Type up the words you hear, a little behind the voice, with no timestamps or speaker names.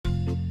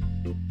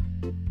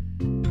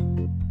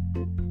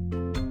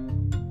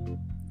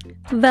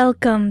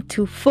Welcome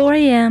to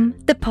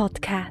 4am, the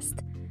podcast.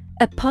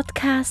 A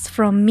podcast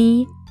from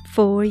me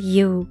for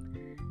you.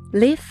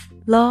 Live,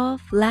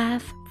 love,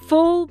 laugh,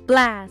 full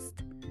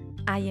blast.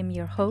 I am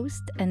your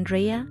host,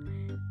 Andrea.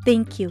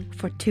 Thank you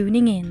for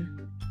tuning in.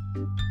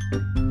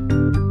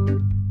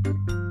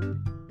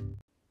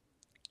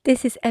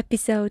 This is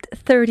episode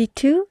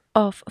 32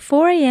 of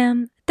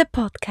 4am, the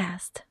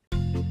podcast.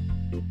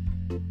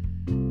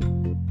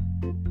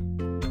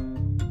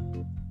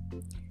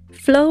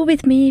 Flow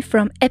with me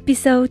from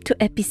episode to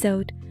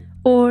episode,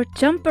 or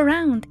jump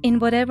around in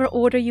whatever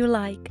order you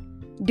like.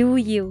 Do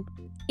you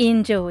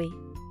enjoy?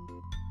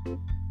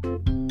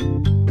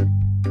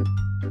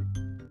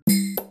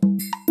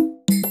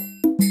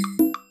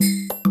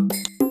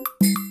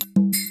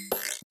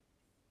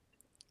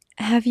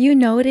 Have you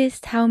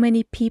noticed how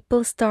many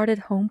people started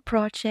home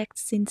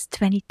projects since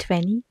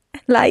 2020?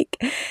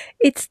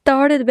 It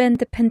started when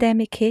the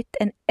pandemic hit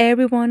and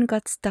everyone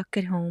got stuck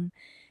at home.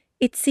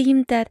 It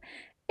seemed that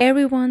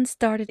everyone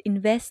started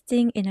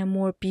investing in a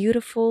more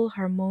beautiful,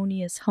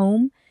 harmonious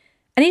home,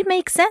 and it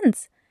makes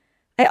sense.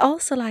 I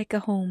also like a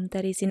home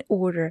that is in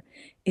order,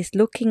 is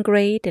looking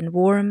great and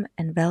warm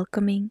and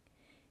welcoming.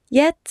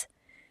 Yet,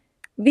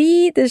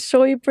 we, the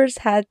Schäubers,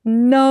 had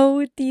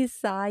no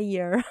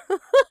desire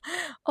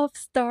of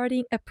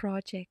starting a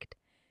project.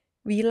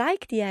 We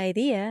liked the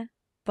idea,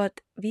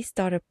 but we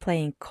started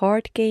playing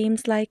card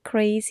games like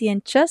crazy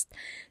and just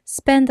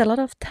spent a lot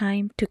of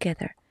time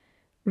together.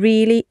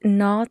 Really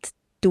not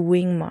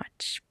doing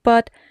much,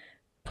 but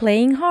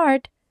playing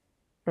hard,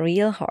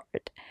 real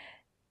hard.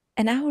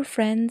 And our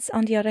friends,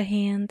 on the other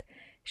hand,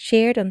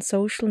 shared on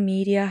social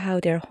media how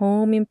their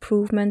home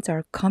improvements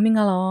are coming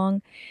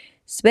along.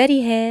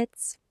 Sweaty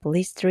heads,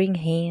 blistering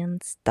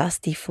hands,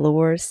 dusty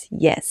floors,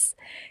 yes.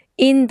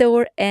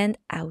 Indoor and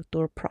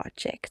outdoor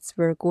projects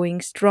were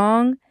going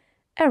strong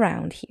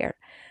around here,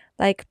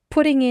 like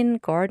putting in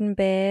garden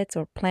beds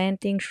or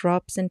planting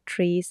shrubs and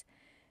trees.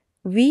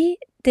 We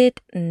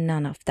did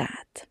none of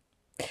that.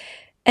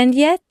 And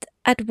yet,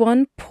 at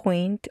one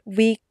point,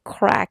 we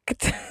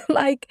cracked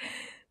like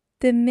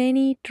the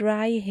many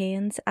dry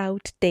hands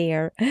out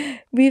there.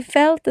 We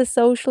felt the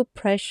social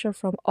pressure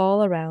from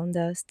all around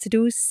us to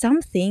do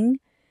something,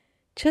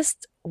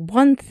 just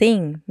one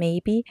thing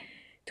maybe,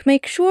 to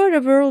make sure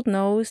the world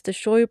knows the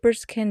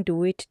Schäubers can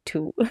do it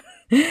too.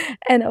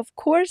 And of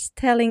course,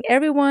 telling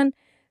everyone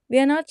we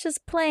are not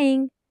just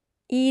playing,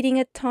 eating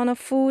a ton of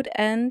food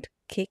and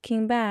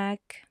kicking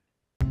back.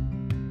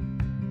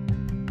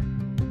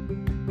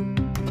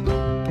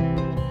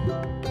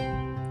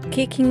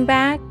 Kicking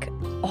back,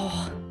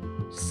 oh,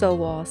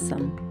 so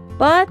awesome.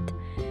 But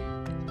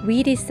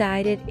we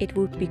decided it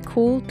would be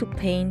cool to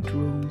paint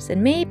rooms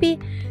and maybe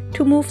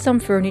to move some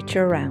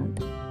furniture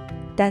around.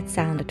 That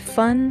sounded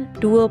fun,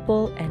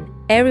 doable, and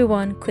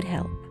everyone could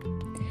help.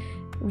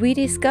 We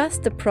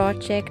discussed the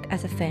project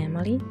as a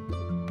family.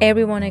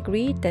 Everyone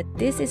agreed that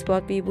this is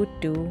what we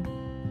would do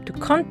to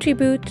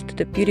contribute to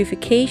the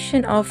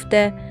beautification of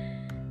the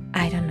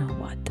I don't know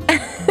what.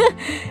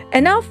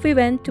 And off we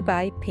went to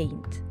buy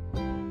paint.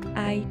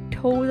 I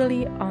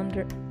totally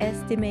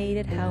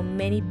underestimated how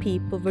many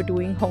people were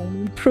doing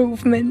home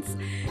improvements.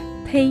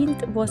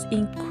 Paint was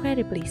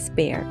incredibly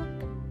spare,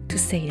 to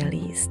say the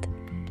least.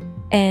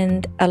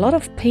 And a lot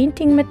of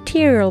painting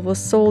material was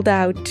sold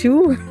out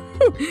too.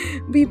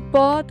 We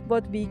bought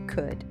what we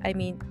could.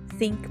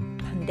 Think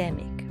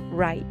pandemic,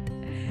 right?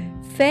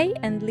 Faye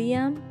and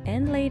Liam,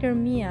 and later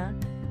Mia,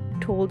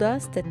 told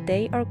us that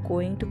they are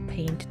going to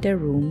paint their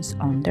rooms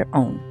on their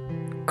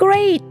own.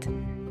 Great!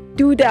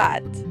 Do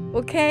that,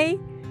 okay?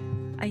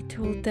 I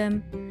told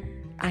them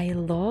I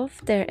love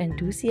their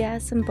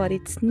enthusiasm, but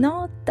it's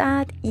not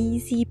that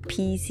easy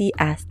peasy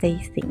as they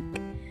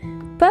think.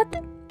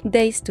 But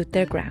they stood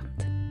their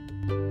ground.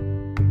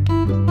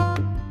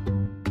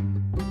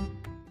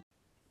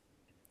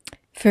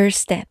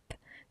 First step.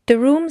 The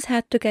rooms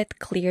had to get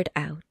cleared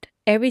out.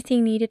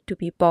 Everything needed to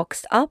be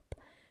boxed up,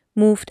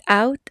 moved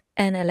out,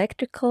 and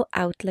electrical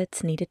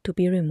outlets needed to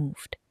be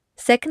removed.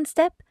 Second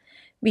step,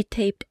 we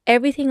taped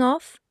everything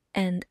off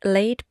and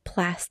laid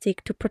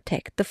plastic to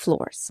protect the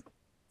floors.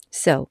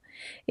 So,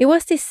 it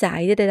was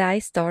decided that I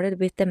started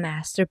with the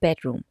master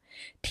bedroom,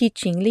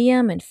 teaching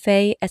Liam and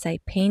Faye as I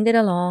painted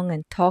along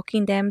and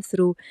talking them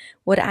through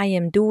what I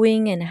am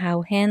doing and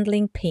how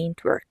handling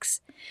paint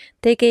works.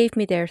 They gave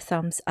me their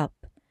thumbs up,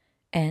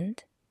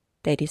 and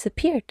they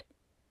disappeared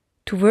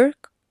to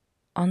work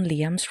on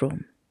Liam's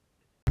room.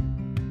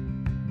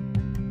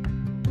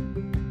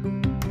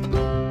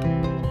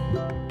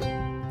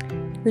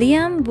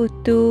 Liam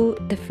would do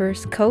the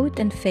first coat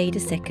and Faye the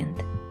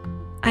second.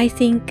 I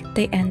think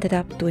they ended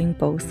up doing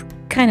both,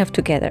 kind of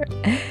together,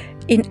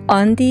 in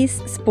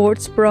undies,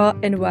 sports bra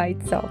and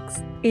white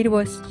socks. It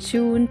was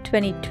June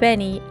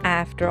 2020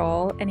 after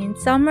all, and in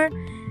summer,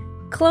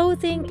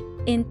 clothing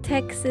in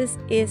Texas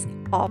is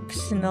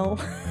optional.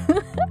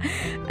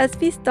 As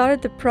we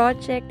started the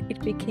project, it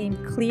became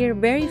clear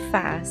very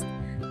fast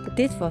that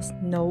this was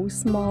no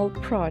small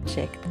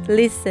project.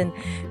 Listen,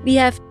 we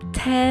have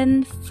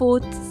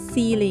 10-foot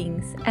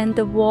ceilings and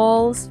the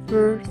walls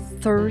were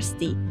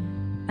thirsty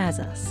as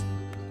us.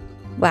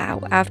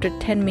 Wow, after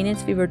 10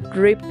 minutes we were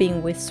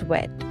dripping with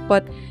sweat.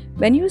 But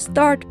when you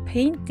start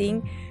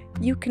painting,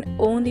 you can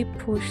only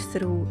push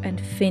through and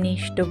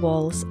finish the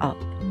walls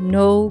up.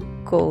 No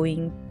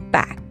going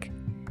back.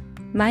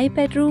 My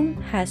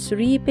bedroom has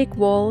 3 big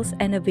walls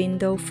and a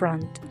window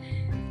front.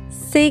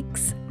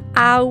 6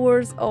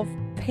 hours of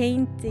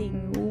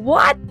painting.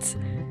 What?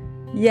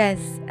 Yes,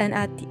 and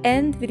at the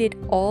end we did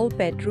all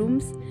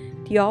bedrooms,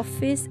 the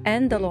office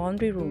and the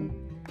laundry room.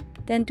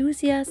 The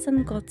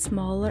enthusiasm got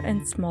smaller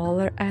and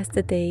smaller as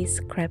the days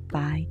crept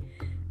by,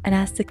 and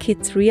as the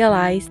kids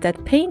realized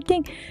that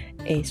painting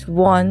is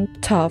one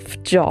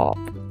tough job.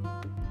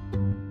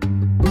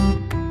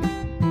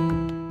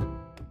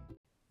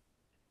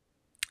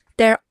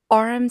 Their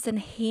arms and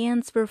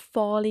hands were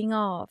falling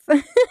off.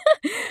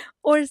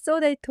 Or so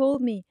they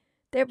told me.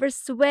 They were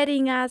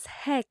sweating as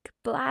heck,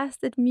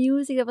 blasted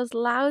music that was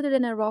louder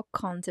than a rock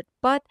concert,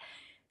 but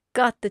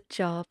got the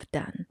job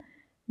done.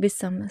 With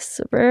some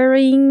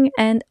swearing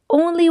and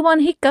only one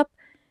hiccup,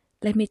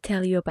 let me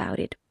tell you about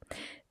it.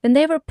 When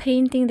they were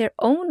painting their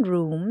own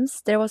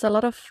rooms, there was a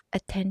lot of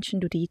attention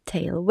to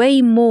detail,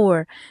 way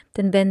more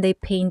than when they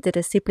painted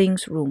a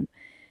sibling's room.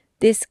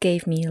 This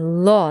gave me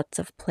lots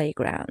of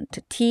playground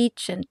to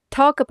teach and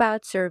talk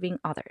about serving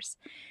others,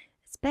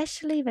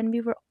 especially when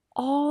we were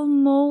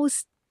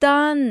almost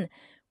done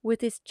with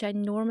this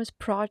ginormous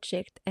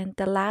project and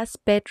the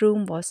last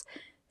bedroom was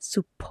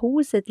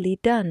supposedly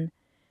done.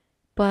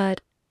 But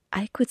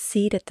I could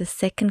see that the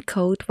second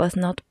coat was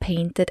not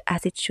painted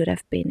as it should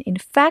have been. In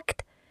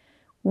fact,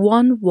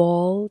 one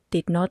wall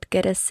did not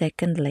get a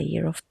second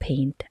layer of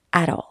paint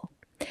at all.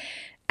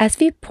 As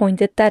we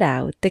pointed that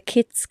out, the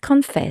kids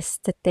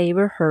confessed that they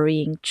were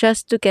hurrying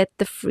just to get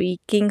the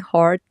freaking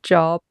hard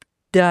job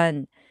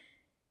done.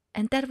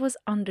 And that was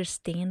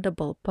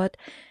understandable, but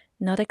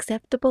not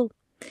acceptable.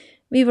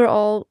 We were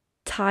all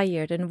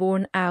tired and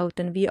worn out,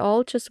 and we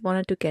all just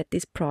wanted to get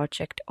this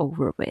project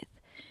over with.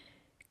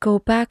 Go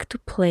back to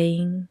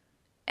playing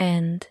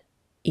and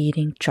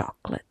eating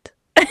chocolate.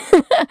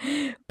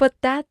 But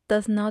that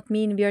does not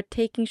mean we are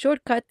taking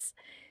shortcuts.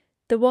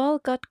 The wall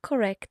got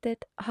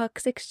corrected,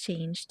 hugs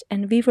exchanged,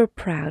 and we were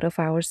proud of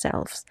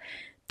ourselves.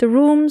 The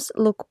rooms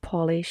look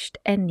polished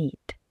and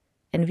neat.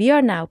 And we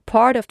are now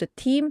part of the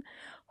team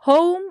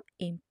Home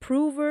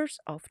Improvers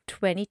of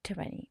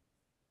 2020.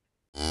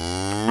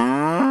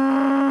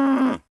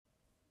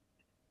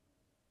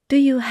 Do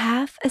you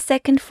have a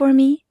second for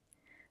me?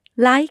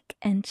 Like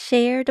and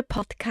share the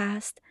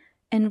podcast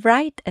and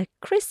write a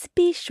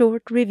crispy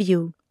short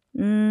review.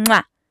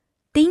 Mwah!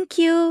 Thank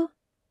you!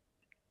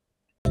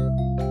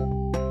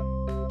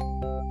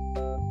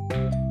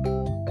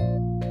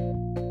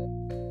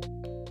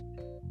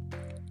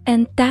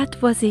 And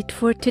that was it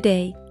for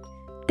today.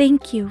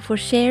 Thank you for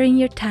sharing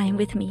your time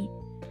with me.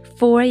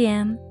 4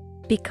 a.m.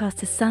 because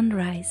the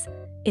sunrise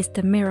is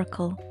the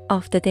miracle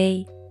of the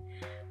day.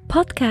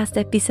 Podcast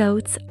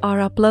episodes are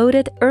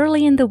uploaded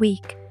early in the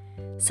week,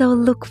 so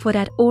look for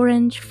that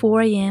orange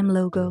 4 a.m.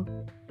 logo.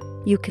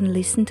 You can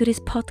listen to this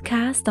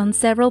podcast on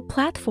several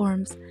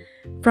platforms,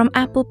 from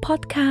Apple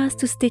Podcasts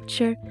to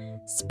Stitcher,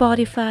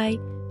 Spotify,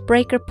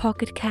 Breaker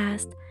Pocket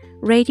Cast,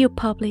 Radio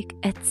Public,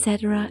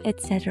 etc.,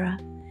 etc.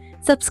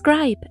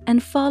 Subscribe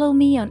and follow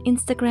me on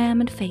Instagram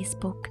and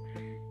Facebook.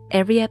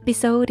 Every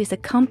episode is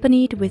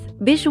accompanied with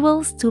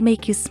visuals to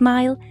make you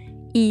smile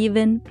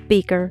even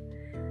bigger.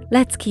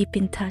 Let's keep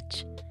in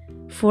touch.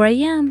 4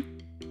 a.m.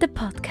 the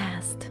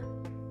podcast.